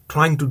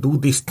trying to do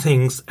these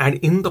things, and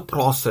in the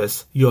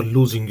process, you're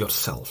losing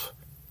yourself.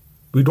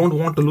 We don't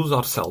want to lose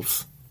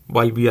ourselves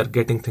while we are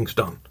getting things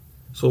done.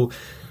 So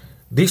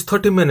these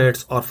 30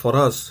 minutes are for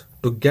us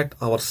to get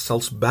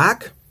ourselves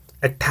back,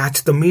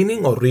 attach the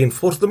meaning or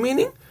reinforce the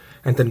meaning,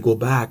 and then go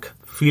back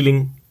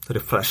feeling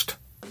refreshed.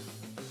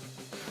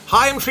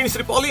 Hi, I'm Srini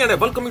Sripali and I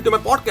welcome you to my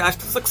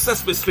podcast,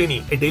 Success with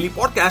Srini, a daily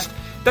podcast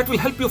that will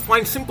help you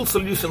find simple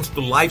solutions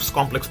to life's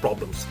complex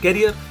problems.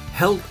 Career,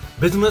 health,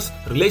 business,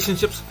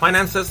 relationships,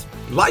 finances.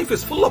 Life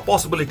is full of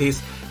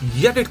possibilities,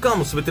 yet it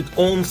comes with its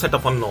own set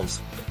of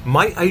unknowns.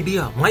 My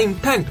idea, my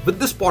intent with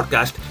this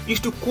podcast is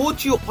to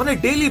coach you on a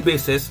daily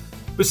basis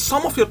with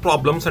some of your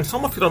problems and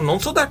some of your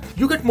unknowns so that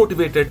you get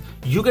motivated,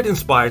 you get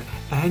inspired,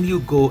 and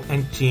you go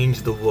and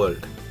change the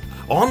world.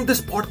 On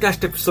this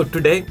podcast episode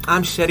today,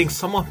 I'm sharing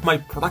some of my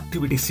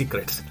productivity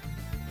secrets.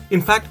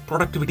 In fact,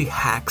 productivity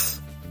hacks.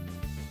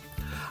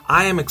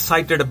 I am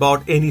excited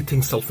about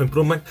anything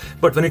self-improvement,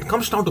 but when it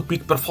comes down to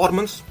peak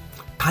performance,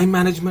 time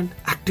management,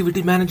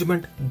 activity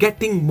management,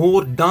 getting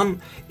more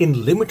done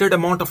in limited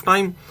amount of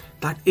time,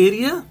 that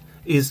area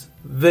is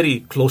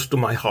very close to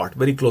my heart,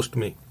 very close to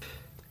me.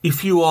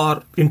 If you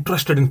are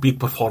interested in peak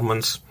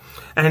performance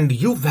and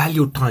you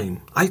value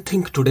time, I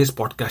think today's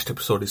podcast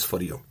episode is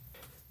for you.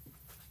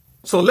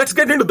 So let's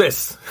get into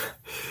this.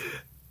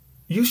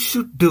 You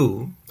should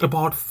do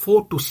about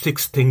 4 to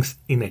 6 things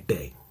in a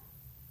day.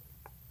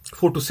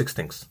 4 to 6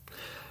 things.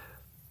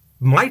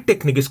 My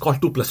technique is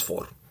called 2 plus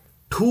 4.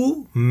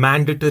 2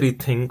 mandatory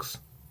things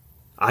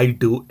I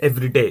do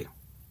every day.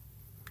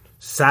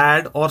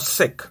 Sad or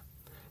sick,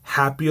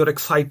 happy or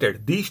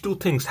excited, these 2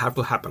 things have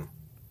to happen.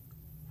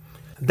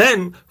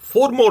 Then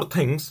 4 more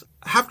things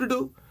I have to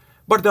do,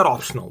 but they're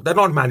optional. They're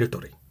not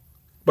mandatory.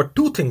 But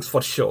 2 things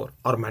for sure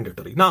are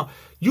mandatory. Now,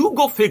 you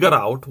go figure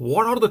out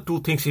what are the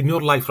 2 things in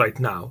your life right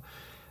now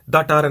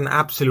that are an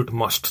absolute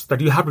must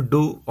that you have to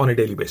do on a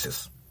daily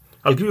basis.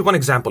 I'll give you one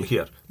example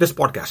here. This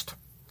podcast.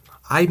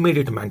 I made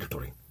it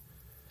mandatory.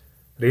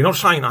 Rain or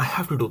shine, I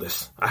have to do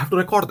this. I have to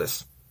record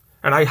this.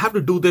 And I have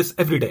to do this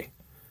every day.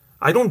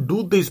 I don't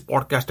do these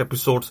podcast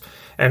episodes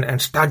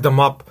and stack them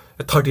up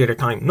 30 at a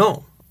time.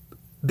 No.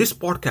 This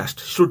podcast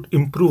should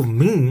improve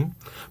me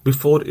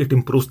before it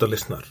improves the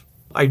listener.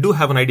 I do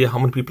have an idea how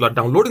many people are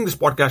downloading this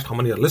podcast, how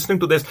many are listening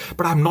to this,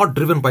 but I'm not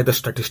driven by the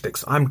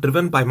statistics. I'm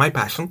driven by my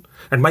passion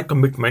and my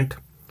commitment,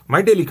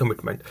 my daily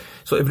commitment.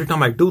 So every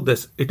time I do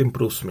this, it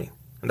improves me.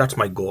 And that's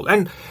my goal.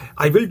 And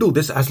I will do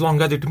this as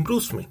long as it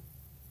improves me.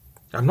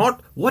 I'm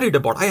not worried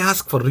about, I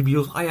ask for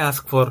reviews, I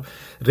ask for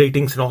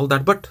ratings and all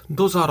that, but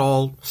those are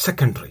all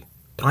secondary.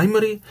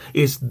 Primary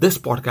is this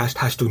podcast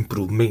has to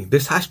improve me.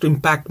 This has to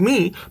impact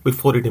me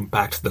before it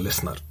impacts the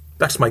listener.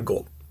 That's my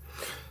goal.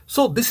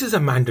 So this is a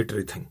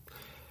mandatory thing.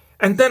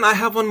 And then I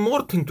have one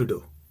more thing to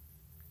do.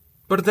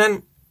 But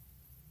then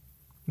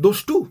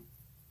those 2,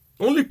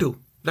 only 2,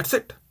 that's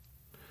it.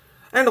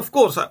 And of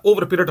course,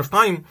 over a period of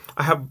time,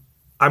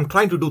 I'm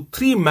trying to do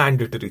 3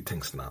 mandatory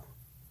things now.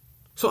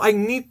 So I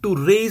need to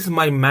raise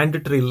my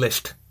mandatory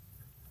list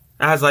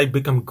as I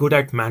become good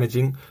at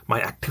managing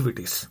my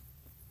activities.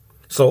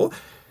 So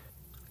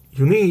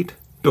you need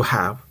to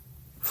have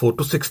 4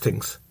 to 6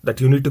 things that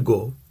you need to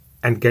go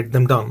and get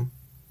them done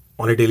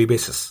on a daily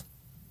basis.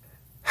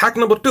 Hack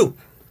number 2.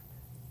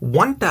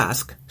 1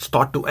 task,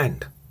 start to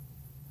end.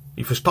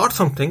 If you start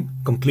something,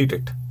 complete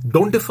it.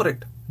 Don't defer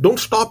it. Don't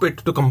stop it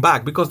to come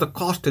back because the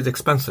cost is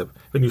expensive.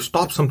 When you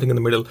stop something in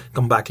the middle,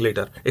 come back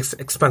later. It's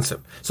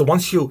expensive. So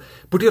once you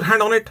put your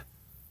hand on it,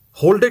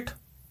 hold it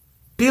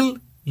till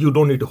you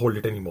don't need to hold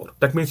it anymore.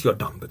 That means you're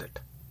done with it.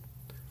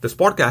 This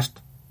podcast,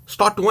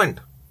 start to end.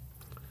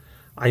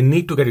 I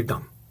need to get it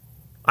done.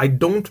 I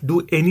don't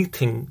do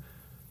anything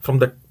from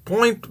the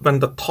point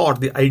when the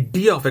thought, the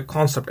idea of a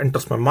concept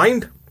enters my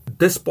mind.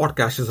 This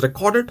podcast is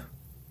recorded,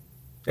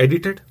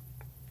 edited,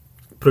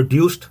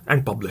 produced,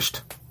 and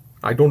published.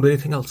 I don't do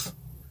anything else.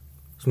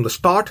 From the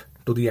start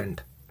to the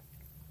end.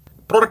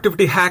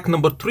 Productivity hack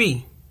number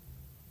 3.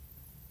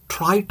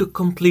 Try to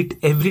complete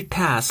every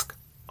task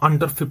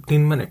under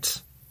 15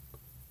 minutes.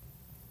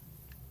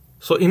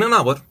 So in an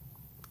hour,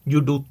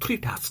 you do 3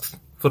 tasks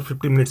for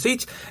 15 minutes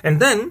each, and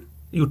then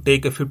you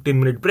take a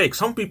 15-minute break.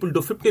 Some people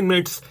do 15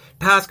 minutes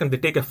task and they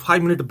take a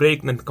 5-minute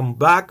break and then come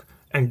back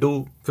and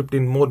do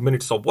 15 more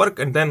minutes of work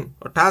and then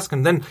a task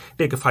and then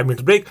take a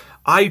 5-minute break.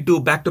 I do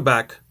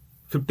back-to-back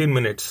 15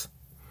 minutes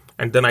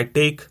and then I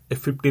take a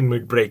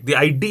 15-minute break. The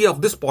idea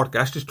of this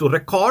podcast is to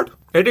record,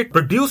 edit,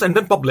 produce, and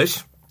then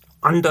publish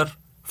under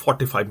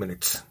 45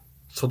 minutes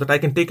so that I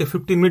can take a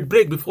 15-minute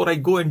break before I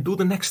go and do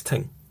the next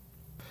thing.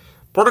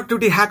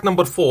 Productivity hack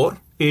number 4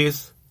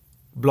 is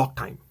block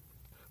time.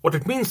 What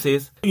it means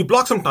is you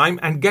block some time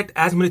and get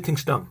as many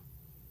things done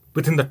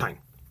within the time.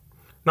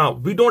 Now,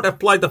 we don't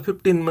apply the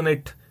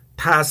 15-minute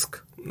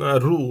task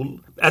rule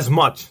as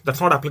much.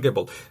 That's not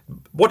applicable.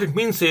 What it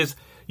means is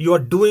you are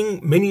doing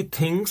many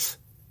things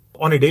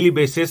on a daily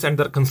basis and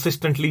they're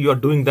consistently you are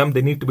doing them.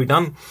 They need to be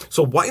done.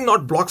 So why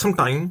not block some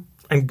time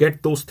and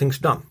get those things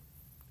done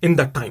in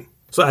that time?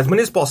 So as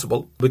many as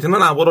possible, within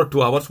an hour or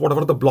 2 hours,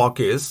 whatever the block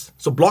is.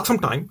 So block some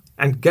time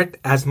and get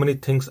as many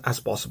things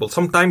as possible.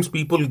 Sometimes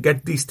people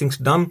get these things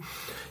done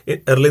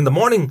early in the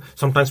morning.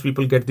 Sometimes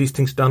people get these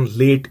things done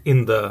late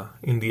in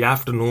the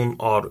afternoon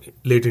or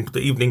late into the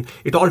evening.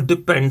 It all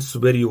depends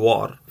where you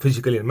are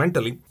physically and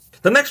mentally.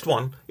 The next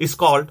one is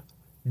called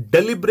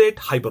deliberate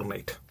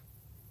hibernate.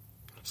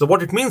 So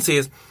what it means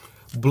is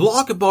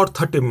block about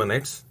 30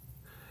 minutes,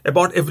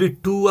 about every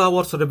 2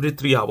 hours or every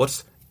 3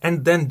 hours,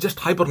 and then just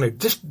hibernate.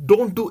 Just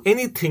don't do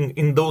anything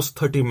in those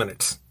 30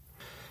 minutes.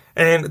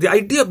 And the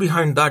idea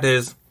behind that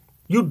is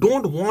you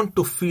don't want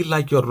to feel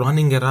like you're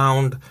running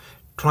around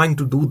trying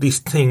to do these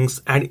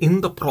things, and in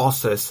the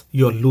process,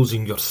 you're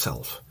losing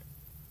yourself.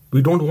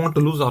 We don't want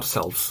to lose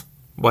ourselves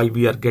while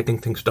we are getting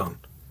things done.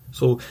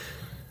 So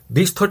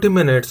these 30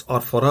 minutes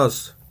are for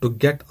us to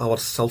get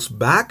ourselves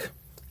back,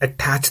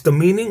 attach the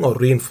meaning or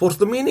reinforce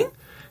the meaning,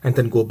 and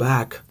then go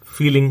back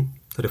feeling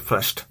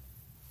refreshed.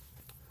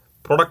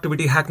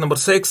 Productivity hack number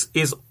 6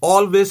 is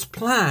always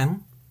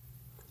plan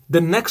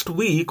the next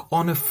week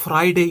on a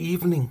Friday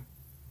evening.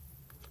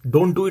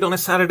 Don't do it on a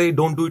Saturday.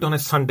 Don't do it on a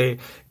Sunday.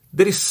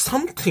 There is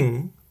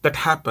something that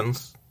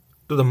happens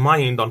to the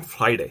mind on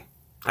Friday.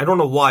 I don't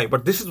know why,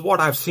 but this is what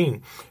I've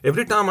seen.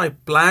 Every time I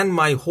plan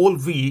my whole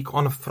week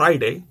on a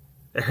Friday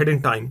ahead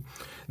in time,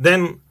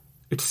 then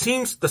it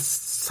seems the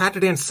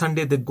Saturday and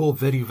Sunday, they go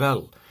very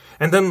well.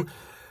 And then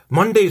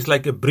Monday is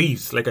like a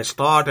breeze, like I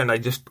start and I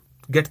just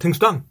get things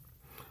done.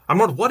 I'm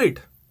not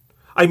worried.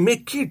 I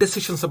make key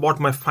decisions about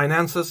my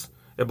finances,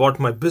 about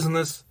my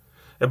business,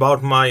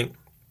 about my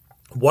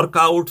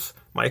workouts,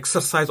 my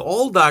exercise,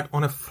 all that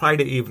on a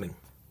Friday evening.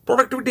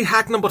 Productivity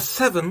hack number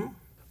 7,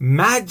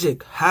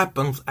 magic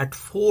happens at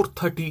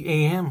 4:30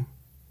 a.m.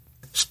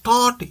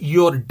 Start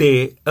your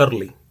day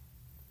early.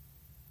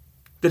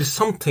 There is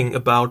something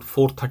about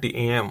 4:30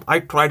 a.m. I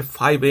tried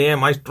 5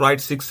 a.m. I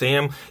tried 6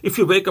 a.m. If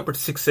you wake up at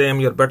 6 a.m.,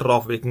 you're better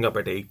off waking up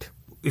at 8.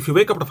 If you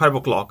wake up at 5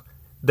 o'clock,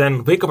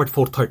 then wake up at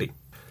 4:30.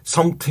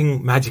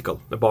 Something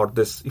magical about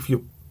this. If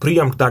you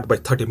preempt that by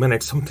 30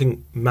 minutes,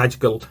 something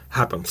magical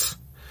happens.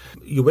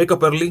 You wake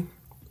up early,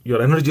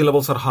 your energy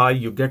levels are high,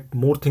 you get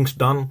more things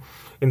done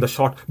in the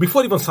short,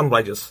 before even sun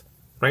rises,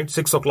 right?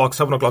 6 o'clock,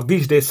 7 o'clock,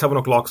 these days 7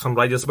 o'clock sun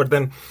rises, but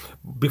then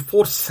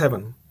before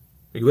 7,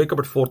 you wake up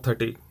at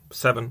 4:30,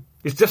 7.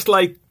 It's just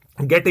like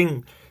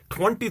getting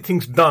 20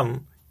 things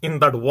done in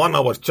that 1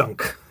 hour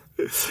chunk.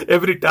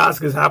 Every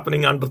task is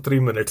happening under 3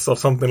 minutes or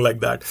something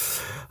like that.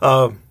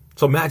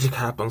 So magic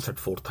happens at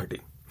 4:30.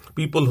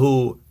 People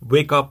who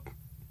wake up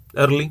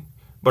early,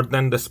 but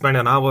then they spend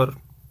an hour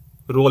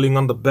rolling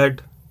on the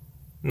bed,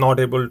 not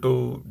able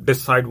to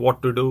decide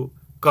what to do,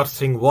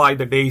 cursing why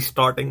the day is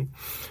starting,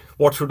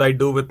 what should I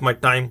do with my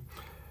time?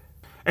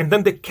 And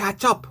then they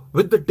catch up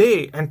with the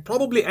day and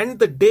probably end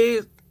the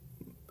day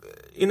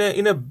in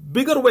a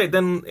bigger way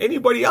than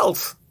anybody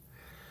else.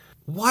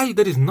 While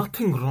there is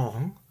nothing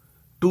wrong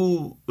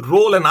to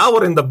roll an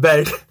hour in the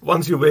bed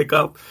once you wake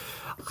up,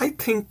 I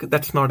think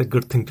that's not a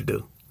good thing to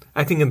do.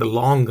 I think in the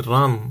long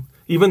run,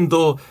 even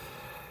though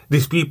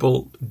these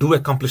people do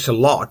accomplish a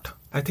lot,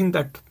 I think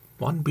that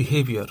one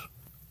behavior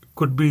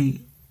could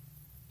be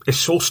a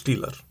show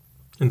stealer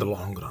in the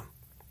long run.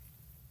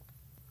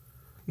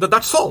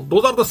 That's all.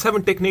 Those are the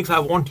 7 techniques I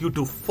want you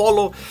to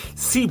follow.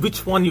 See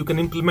which one you can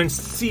implement.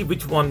 See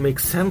which one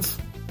makes sense.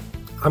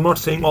 I'm not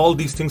saying all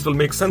these things will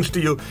make sense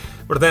to you,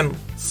 but then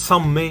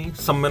some may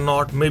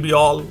not, maybe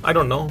all, I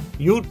don't know.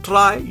 You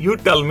try, you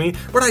tell me.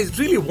 But I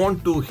really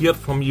want to hear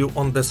from you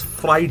on this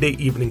Friday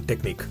evening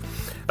technique.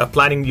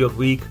 Planning your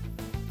week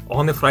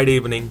on a Friday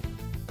evening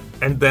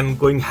and then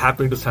going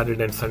happy into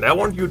Saturday and Sunday. I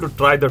want you to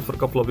try that for a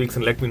couple of weeks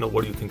and let me know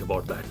what you think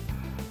about that.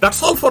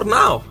 That's all for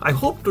now. I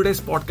hope today's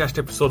podcast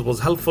episode was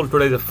helpful.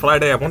 Today is a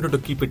Friday. I wanted to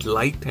keep it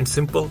light and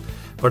simple,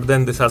 but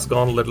then this has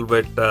gone a little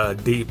bit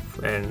deep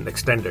and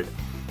extended.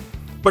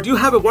 But you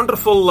have a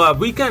wonderful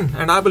weekend,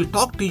 and I will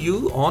talk to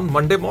you on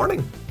Monday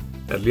morning.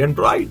 Early and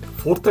bright,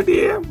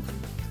 4:30 a.m.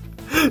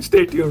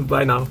 Stay tuned.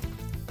 Bye now.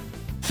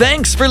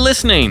 Thanks for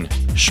listening.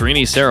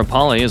 Srini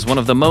Sarapalli is one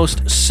of the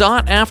most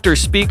sought-after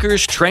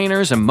speakers,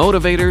 trainers, and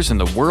motivators in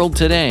the world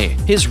today.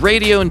 His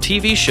radio and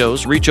TV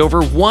shows reach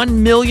over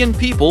 1 million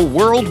people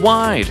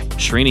worldwide.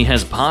 Srini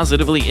has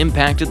positively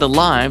impacted the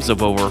lives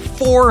of over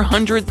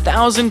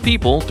 400,000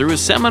 people through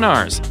his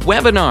seminars,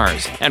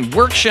 webinars, and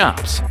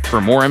workshops.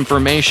 For more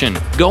information,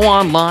 go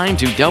online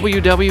to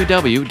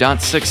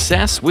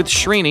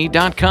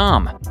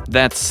www.successwithsrini.com.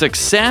 That's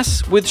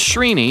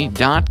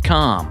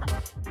successwithsrini.com.